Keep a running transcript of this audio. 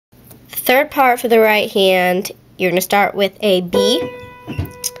third part for the right hand, you're going to start with a B,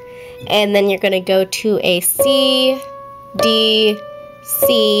 and then you're going to go to a C, D,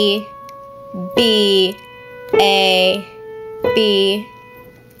 C, B, A, B,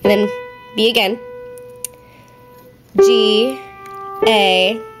 and then B again, G,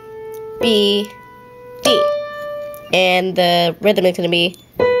 A, B, D, and the rhythm is going to be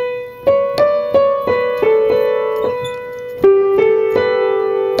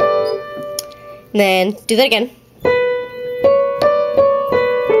and then do that again.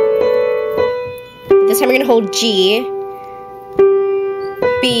 This time we're going to hold G,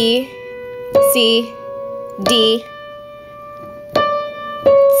 B, C, D,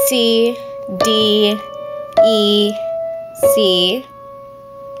 C, D, E, C.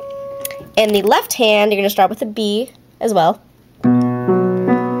 And the left hand, you're going to start with a B as well.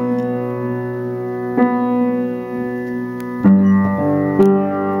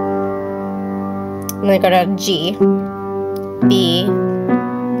 And then go to G, B,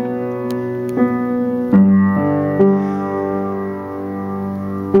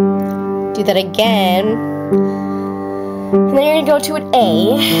 do that again, and then you're going to go to an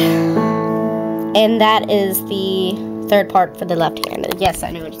A, and that is the third part for the left hand. And yes, I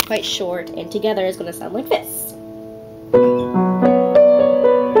know it's quite short, and together it's going to sound like this.